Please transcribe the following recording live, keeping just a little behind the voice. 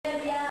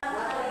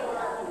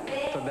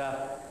Today,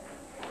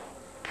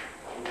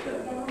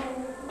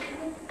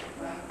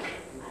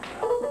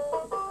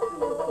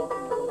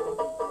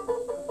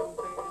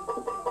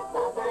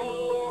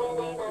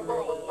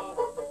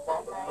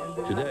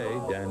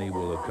 Danny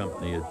will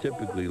accompany a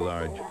typically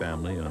large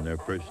family on their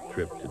first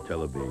trip to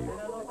Tel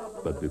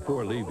Aviv. But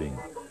before leaving,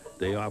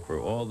 they offer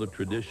all the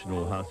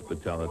traditional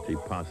hospitality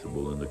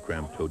possible in the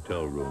cramped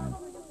hotel room,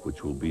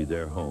 which will be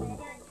their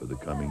home for the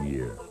coming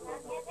year.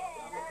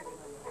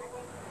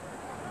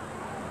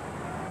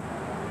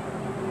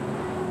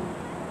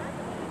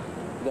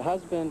 The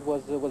husband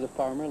was a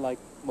farmer, like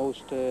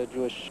most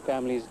Jewish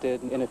families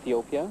did in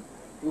Ethiopia.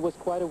 He was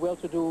quite a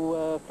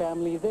well-to-do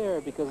family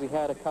there because he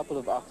had a couple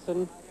of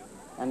oxen,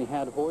 and he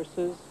had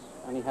horses,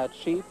 and he had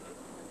sheep.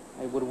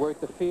 He would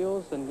work the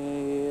fields, and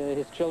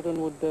his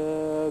children would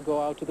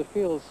go out to the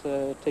fields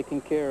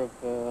taking care of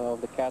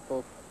the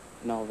cattle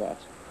and all that.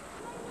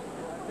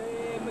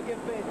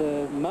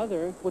 The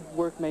mother would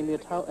work mainly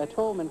at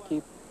home and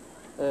keep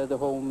the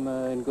home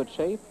in good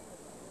shape.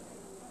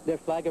 They're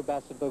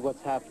flabbergasted by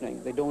what's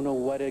happening. They don't know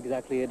what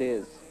exactly it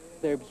is.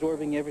 They're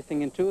absorbing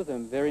everything into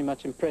them, very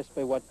much impressed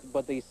by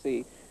what they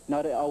see.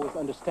 Not always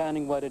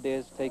understanding what it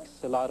is takes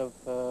a lot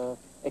of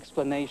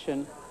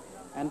explanation,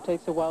 and it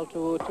takes a while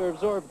to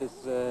absorb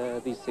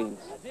these scenes.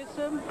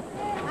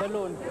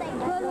 Balloon.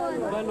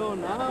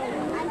 Balloon.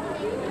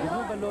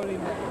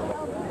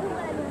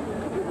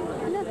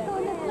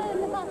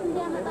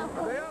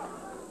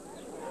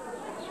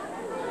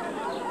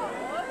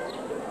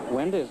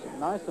 Wendy's, a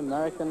nice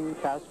American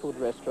fast food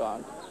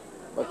restaurant,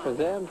 but for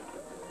them,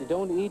 you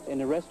don't eat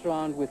in a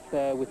restaurant with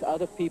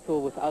other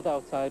people, with other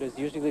outsiders.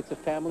 Usually it's a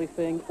family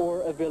thing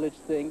or a village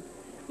thing.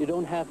 You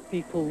don't have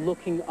people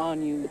looking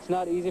on you. It's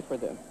not easy for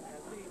them.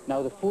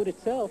 Now the food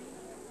itself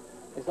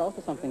is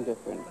also something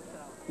different.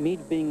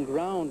 Meat being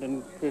ground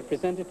and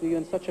presented to you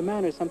in such a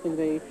manner is something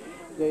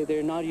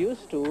they're not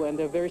used to, and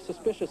they're very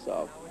suspicious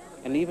of.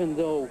 And even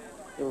though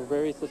they were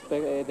very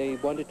they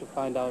wanted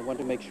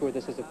to make sure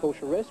this is a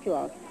kosher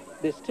restaurant,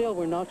 they still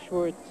were not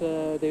sure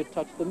they'd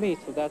touch the meat,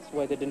 so that's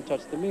why they didn't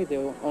touch the meat. They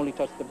only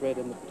touched the bread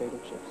and the potato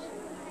chips.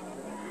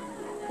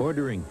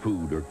 Ordering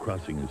food or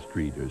crossing a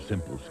street are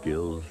simple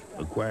skills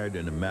acquired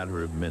in a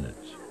matter of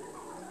minutes.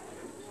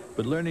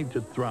 But learning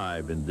to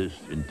thrive in this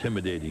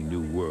intimidating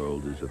new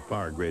world is a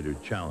far greater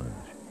challenge.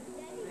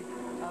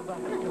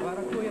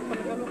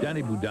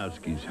 Danny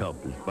Budowski's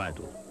help is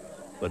vital,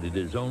 but it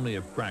is only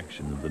a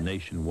fraction of the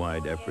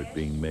nationwide effort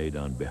being made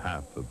on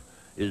behalf of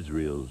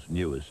Israel's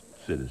newest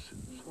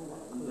citizens.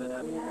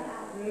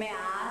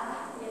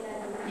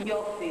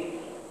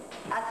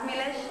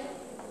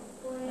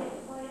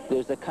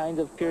 There's a kind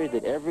of period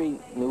that every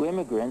new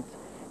immigrant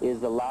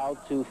is allowed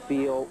to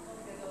feel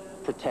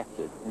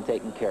protected and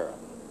taken care of.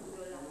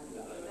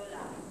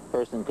 A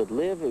person could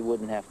live, he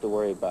wouldn't have to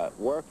worry about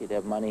work, he'd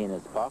have money in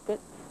his pocket,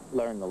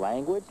 learn the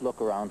language,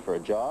 look around for a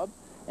job,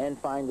 and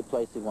find the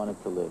place he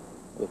wanted to live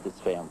with his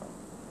family.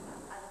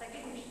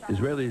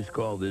 Israelis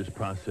call this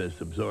process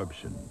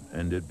absorption,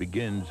 and it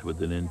begins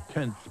with an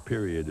intense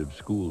period of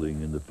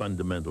schooling in the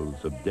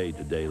fundamentals of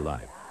day-to-day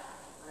life.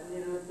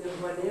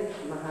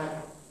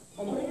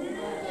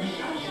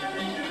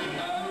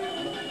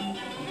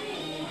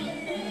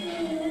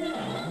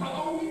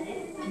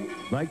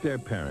 Like their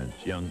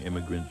parents, young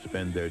immigrants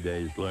spend their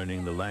days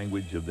learning the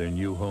language of their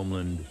new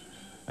homeland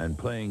and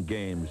playing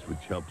games which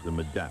help them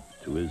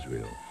adapt to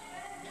Israel.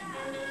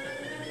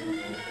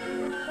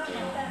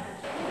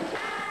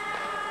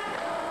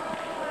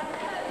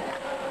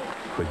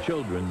 For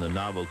children, the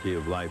novelty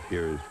of life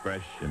here is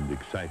fresh and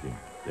exciting.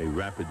 They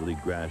rapidly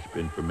grasp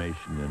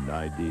information and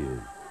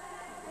ideas,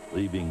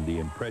 leaving the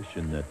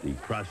impression that the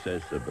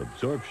process of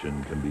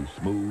absorption can be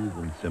smooth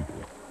and simple.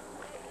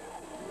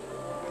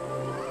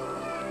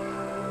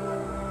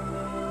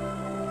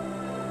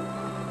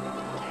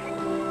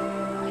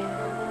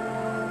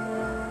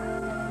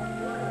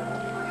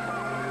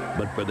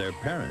 But for their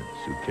parents,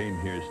 who came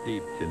here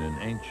steeped in an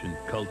ancient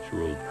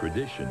cultural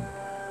tradition,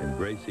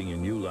 embracing a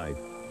new life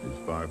is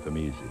far from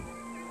easy.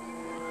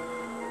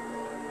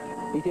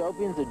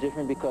 Ethiopians are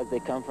different because they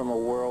come from a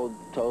world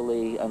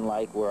totally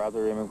unlike where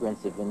other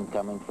immigrants have been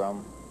coming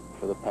from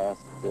for the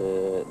past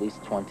at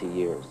least 20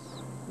 years,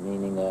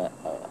 meaning an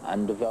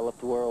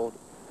undeveloped world.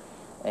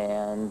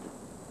 And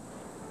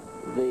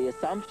the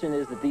assumption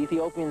is that the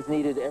Ethiopians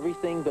needed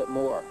everything but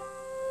more.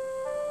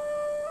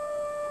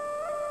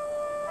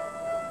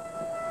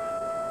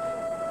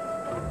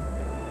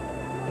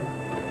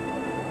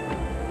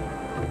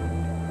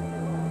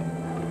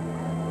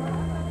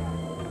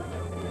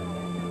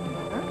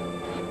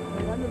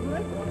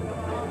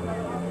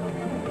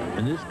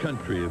 In this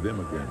country of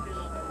immigrants,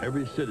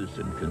 every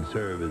citizen can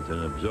serve as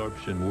an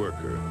absorption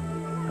worker,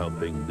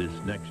 helping this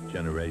next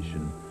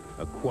generation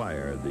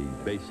acquire the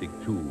basic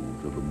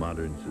tools of a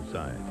modern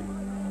society,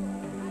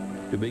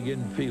 to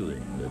begin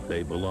feeling that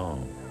they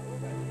belong.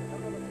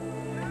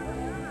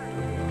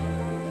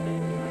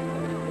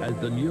 As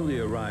the newly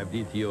arrived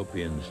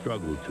Ethiopians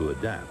struggle to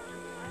adapt,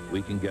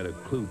 we can get a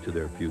clue to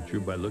their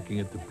future by looking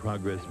at the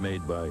progress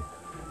made by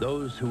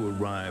those who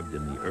arrived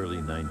in the early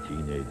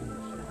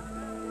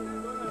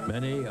 1980s.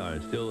 Many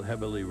are still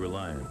heavily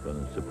reliant on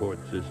a support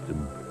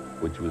system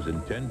which was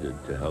intended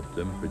to help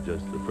them for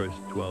just the first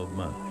 12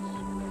 months.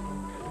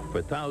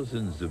 For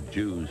thousands of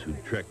Jews who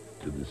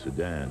trekked to the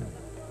Sudan,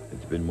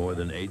 it's been more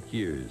than 8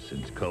 years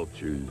since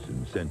cultures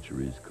and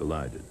centuries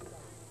collided.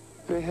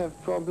 They have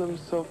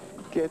problems of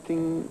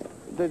getting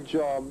the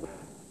job,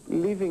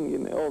 living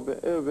in an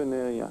urban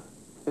area,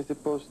 as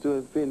opposed to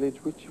a village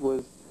which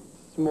was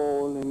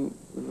small and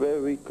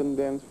very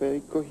condensed,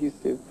 very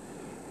cohesive,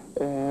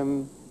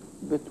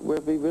 but where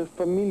they were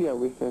familiar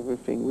with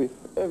everything, with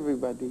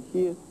everybody.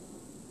 Here,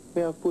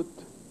 they are put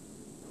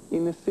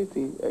in a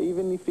city,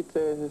 even if it's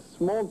a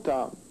small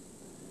town,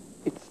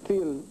 it's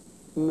still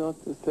not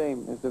the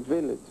same as a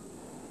village.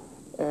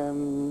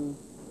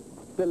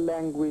 The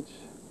language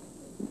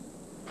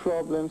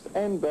problems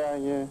and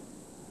barrier,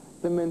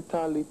 the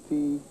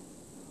mentality,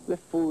 the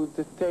food,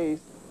 the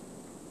taste,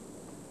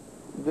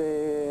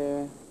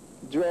 the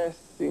dress,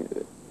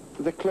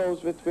 the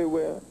clothes that they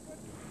wear.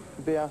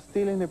 They are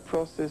still in the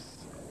process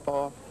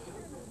of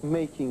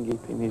making it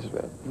in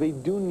Israel. They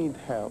do need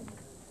help.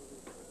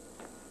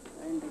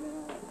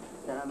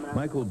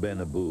 Michael Ben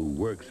Abu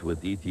works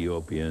with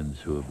Ethiopians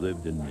who have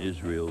lived in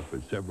Israel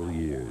for several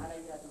years.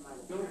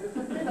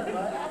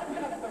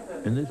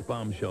 In this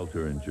bomb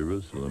shelter in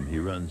Jerusalem, he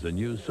runs a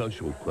new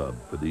social club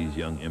for these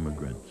young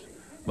immigrants,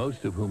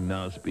 most of whom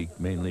now speak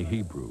mainly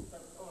Hebrew,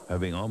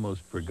 having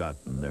almost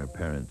forgotten their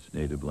parents'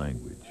 native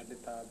language.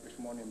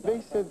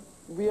 They said,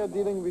 we are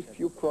dealing with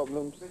few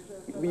problems.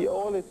 We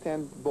all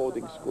attend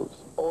boarding schools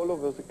all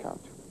over the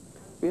country.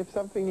 We have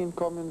something in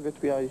common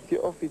that we are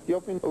of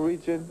Ethiopian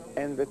origin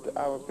and that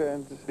our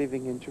parents are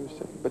living in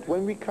Jerusalem. But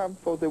when we come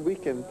for the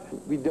weekend,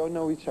 we don't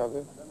know each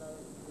other.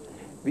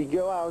 We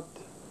go out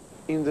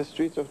in the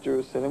streets of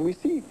Jerusalem. We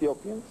see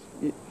Ethiopians,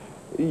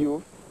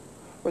 youth,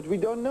 but we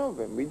don't know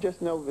them. We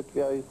just know that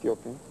we are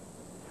Ethiopians.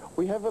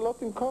 We have a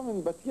lot in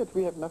common, but yet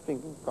we have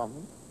nothing in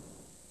common.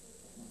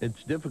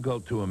 It's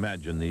difficult to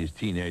imagine these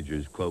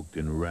teenagers cloaked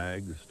in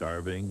rags,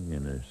 starving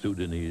in a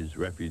Sudanese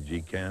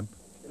refugee camp.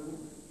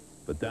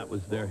 But that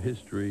was their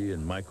history,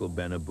 and Michael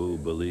Ben Abu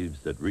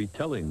believes that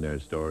retelling their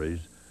stories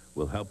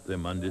will help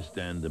them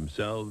understand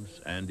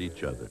themselves and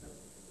each other.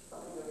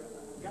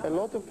 A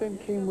lot of them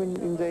came when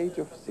in the age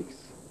of 6,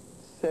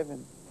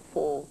 7,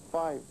 4,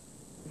 5.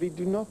 They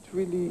do not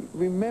really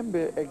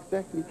remember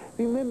exactly.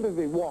 Remember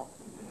they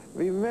walked.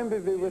 Remember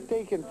they were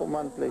taken from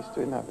one place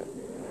to another.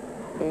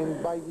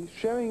 And by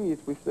sharing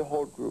it with the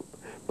whole group,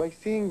 by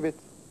seeing that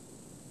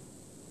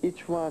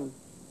each one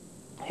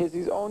has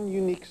his own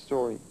unique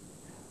story,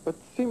 but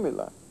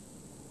similar,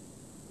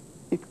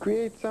 it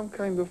creates some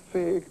kind of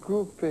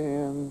group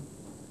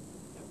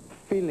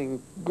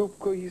feeling, group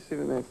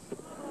cohesiveness.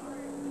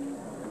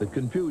 The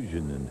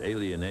confusion and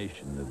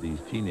alienation of these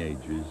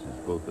teenagers is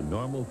both a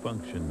normal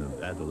function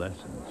of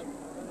adolescence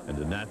and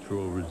a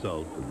natural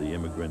result of the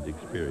immigrant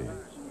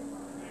experience.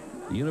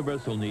 The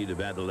universal need of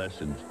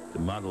adolescents to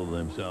model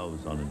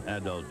themselves on an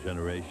adult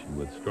generation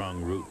with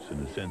strong roots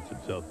and a sense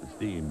of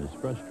self-esteem is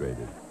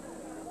frustrated.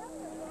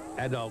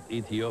 Adult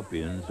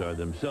Ethiopians are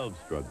themselves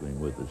struggling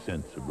with a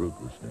sense of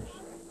rootlessness.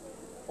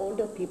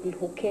 Older people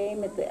who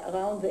came at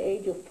around the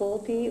age of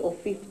 40 or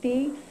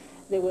 50,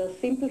 they were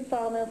simple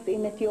farmers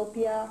in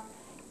Ethiopia.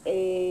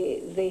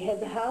 They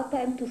had a hard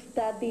time to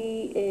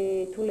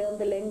study, to learn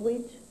the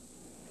language.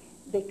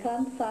 They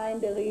can't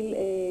find a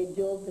real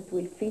job that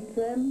will fit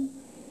them.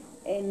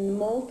 And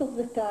most of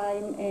the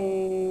time,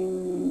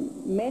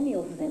 many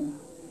of them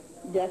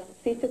just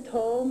sit at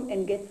home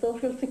and get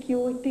social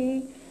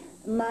security,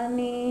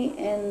 money,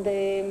 and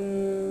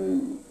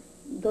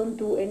don't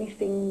do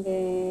anything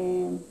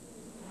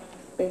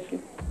special.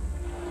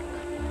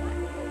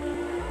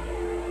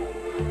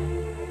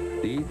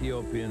 The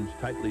Ethiopians'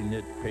 tightly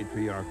knit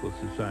patriarchal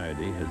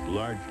society has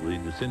largely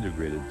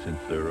disintegrated since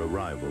their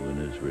arrival in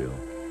Israel.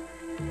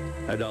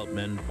 Adult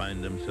men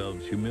find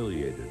themselves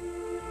humiliated,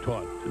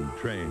 taught and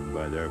trained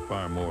by their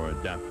far more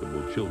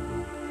adaptable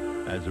children.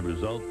 As a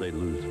result, they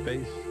lose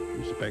faith,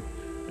 respect,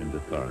 and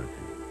authority.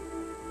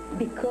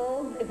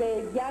 Because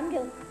the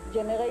younger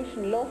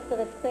generation lost the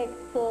respect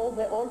for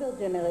the older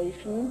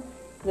generation,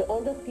 the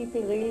older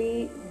people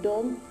really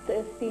don't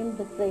seem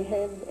that they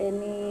have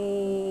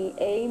any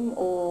aim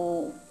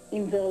or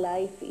in their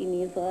life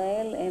in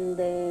Israel,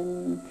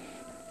 and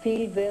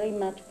feel very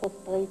much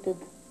frustrated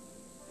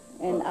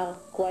and are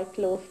quite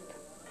lost.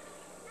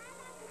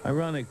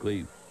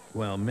 Ironically,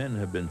 while men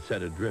have been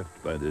set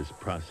adrift by this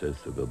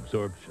process of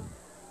absorption,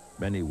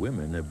 many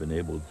women have been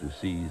able to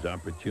seize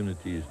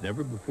opportunities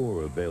never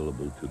before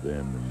available to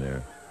them in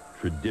their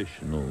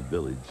traditional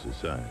village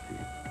society.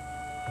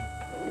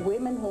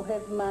 Women who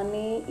have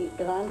money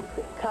run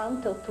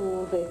counter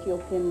to the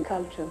Ethiopian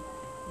culture,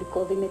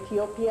 because in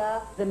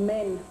Ethiopia the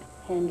men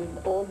handle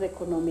all the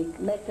economic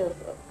matters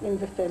in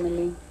the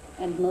family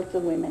and not the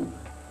women.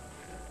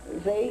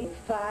 They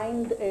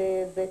find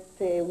that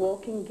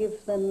working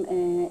gives them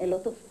a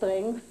lot of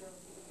strength,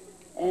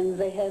 and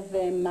they have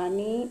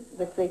money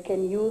that they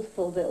can use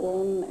for their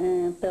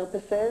own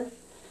purposes,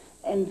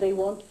 and they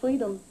want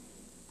freedom.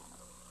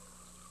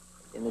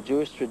 In the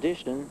Jewish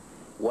tradition,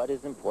 what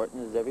is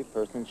important is every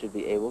person should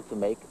be able to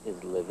make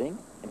his living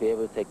and be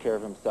able to take care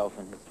of himself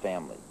and his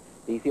family.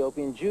 The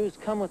Ethiopian Jews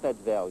come with that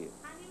value.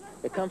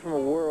 They come from a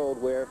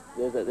world where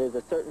there's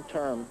a certain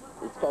term,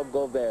 it's called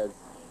govez,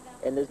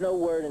 and there's no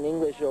word in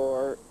English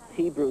or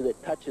Hebrew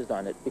that touches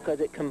on it because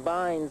it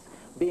combines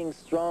being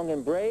strong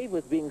and brave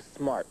with being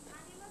smart.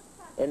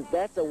 And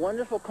that's a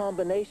wonderful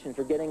combination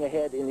for getting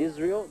ahead in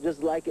Israel,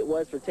 just like it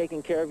was for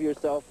taking care of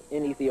yourself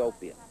in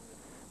Ethiopia.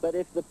 But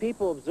if the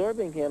people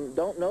absorbing him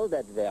don't know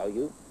that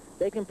value,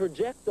 they can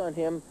project on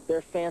him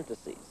their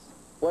fantasies.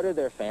 What are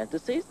their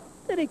fantasies?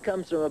 That he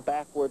comes from a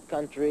backward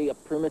country, a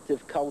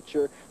primitive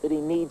culture, that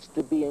he needs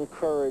to be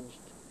encouraged,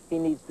 he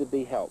needs to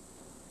be helped.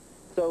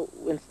 So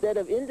instead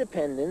of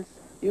independence,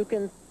 you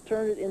can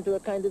turn it into a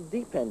kind of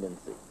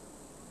dependency.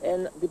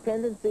 And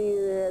dependency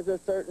has a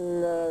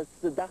certain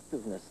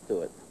seductiveness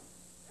to it.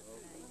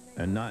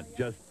 And not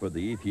just for the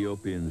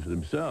Ethiopians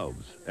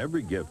themselves.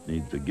 Every gift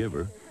needs a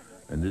giver.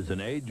 And there's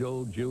an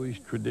age-old Jewish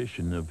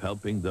tradition of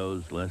helping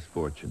those less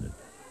fortunate.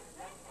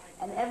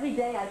 And every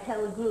day I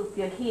tell a group,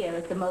 you're here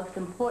at the most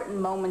important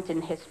moment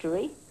in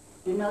history.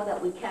 You know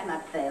that we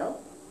cannot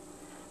fail.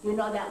 You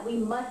know that we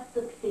must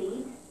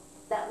succeed,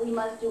 that we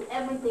must do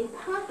everything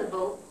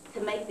possible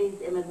to make these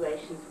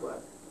immigrations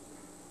work.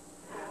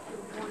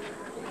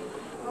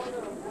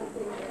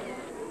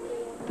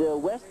 The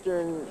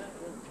Western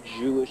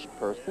Jewish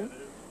person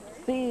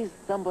sees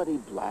somebody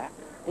black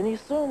and he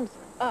assumes,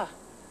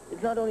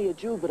 it's not only a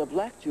Jew, but a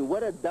black Jew.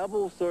 What a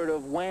double sort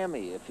of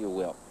whammy, if you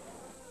will.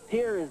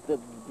 Here is the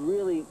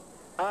really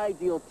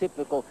ideal,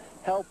 typical,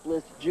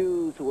 helpless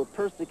Jews who were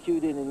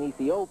persecuted in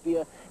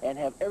Ethiopia and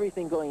have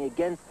everything going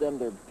against them.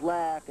 They're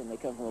black and they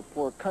come from a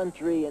poor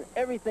country and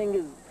everything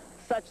is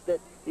such that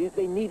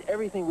they need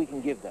everything we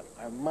can give them,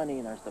 our money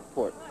and our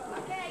support.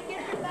 Okay,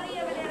 give somebody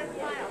over there a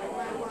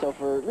smile. So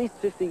for at least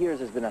 50 years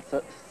there's been a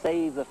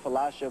Save the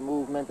Falasha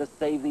movement, a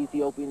Save the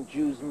Ethiopian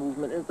Jews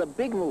movement, and it's a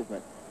big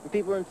movement. And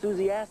people are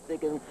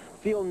enthusiastic and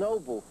feel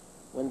noble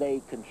when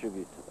they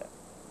contribute to that.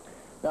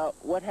 Now,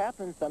 what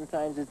happens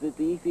sometimes is that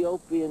the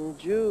Ethiopian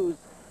Jews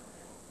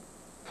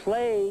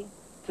play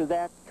to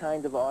that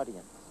kind of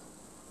audience.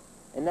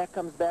 And that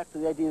comes back to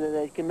the idea that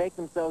they can make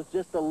themselves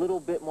just a little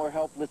bit more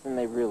helpless than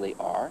they really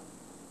are.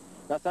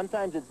 Now,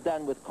 sometimes it's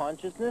done with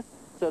consciousness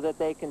so that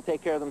they can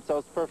take care of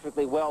themselves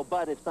perfectly well,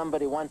 but if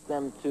somebody wants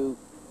them to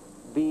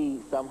be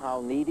somehow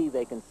needy,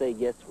 they can say,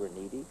 yes, we're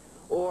needy.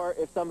 Or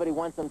if somebody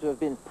wants them to have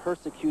been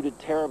persecuted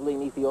terribly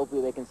in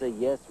Ethiopia, they can say,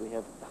 yes, we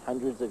have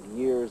hundreds of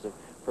years of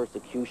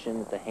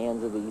persecution at the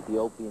hands of the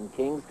Ethiopian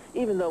kings,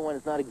 even though when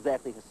it's not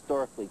exactly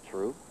historically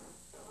true.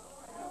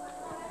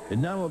 It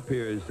now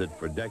appears that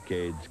for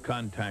decades,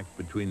 contact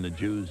between the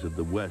Jews of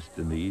the West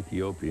and the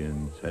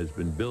Ethiopians has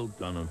been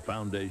built on a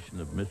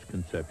foundation of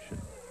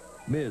misconception.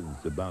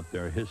 Myths about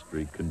their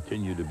history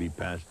continue to be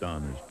passed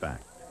on as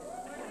fact.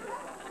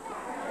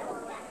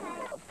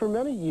 For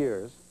many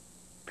years,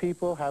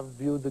 people have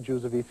viewed the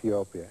Jews of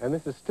Ethiopia, and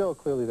this is still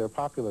clearly their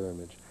popular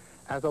image,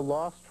 as a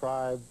lost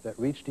tribe that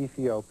reached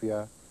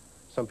Ethiopia,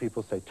 some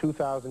people say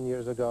 2,000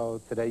 years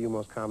ago. Today you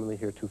most commonly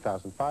hear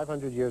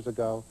 2,500 years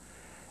ago.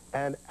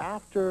 And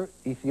after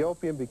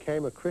Ethiopia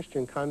became a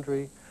Christian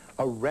country,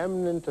 a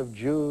remnant of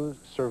Jews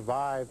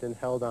survived and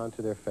held on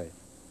to their faith.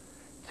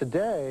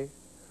 Today,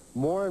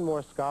 more and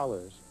more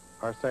scholars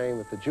are saying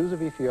that the Jews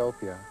of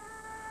Ethiopia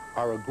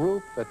are a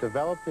group that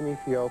developed in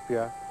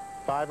Ethiopia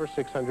 500 or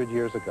 600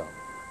 years ago.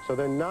 So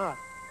they're not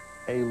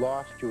a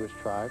lost Jewish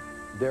tribe.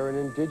 They're an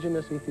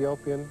indigenous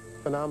Ethiopian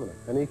phenomenon,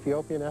 an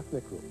Ethiopian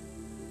ethnic group.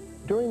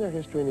 During their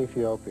history in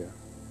Ethiopia,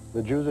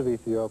 the Jews of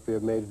Ethiopia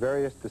have made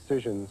various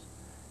decisions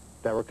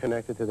that were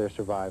connected to their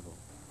survival.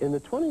 In the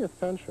 20th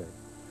century,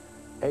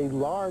 a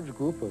large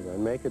group of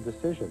them make a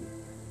decision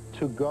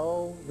to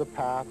go the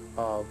path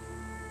of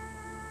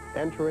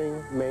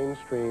entering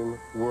mainstream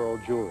world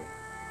Jewry.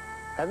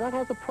 And that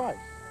has a price.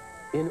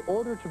 In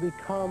order to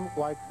become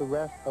like the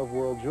rest of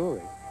world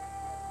Jewry,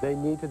 they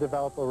need to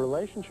develop a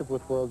relationship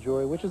with world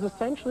Jewry, which is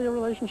essentially a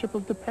relationship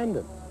of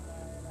dependence.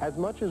 As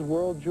much as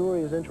world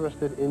Jewry is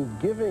interested in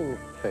giving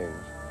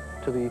things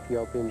to the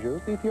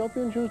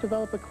Ethiopian Jews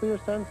develop a clear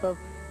sense of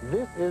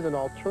this is an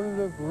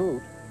alternative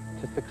route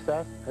to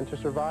success and to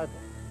survival,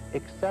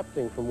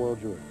 accepting from world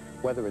Jewry,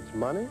 whether it's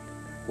money,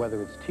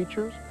 whether it's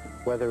teachers,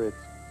 whether it's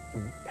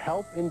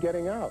help in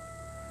getting out.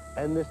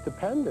 And this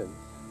dependence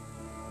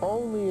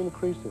only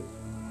increases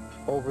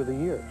over the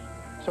years.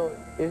 So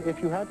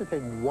if you had to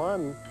take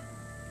one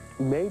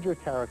major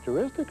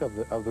characteristic of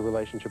the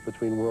relationship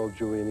between world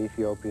Jewry and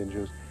Ethiopian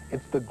Jews,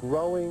 it's the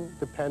growing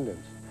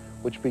dependence,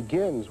 which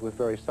begins with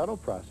very subtle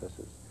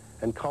processes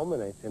and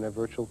culminates in a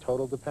virtual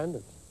total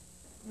dependence.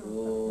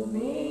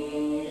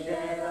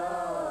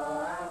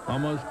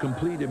 Almost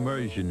complete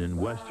immersion in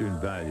Western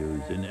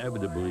values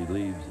inevitably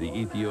leaves the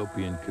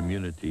Ethiopian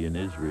community in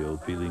Israel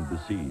feeling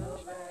besieged.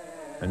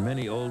 And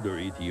many older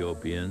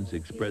Ethiopians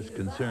express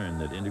concern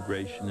that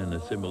integration and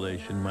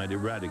assimilation might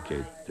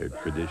eradicate their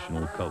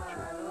traditional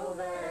culture.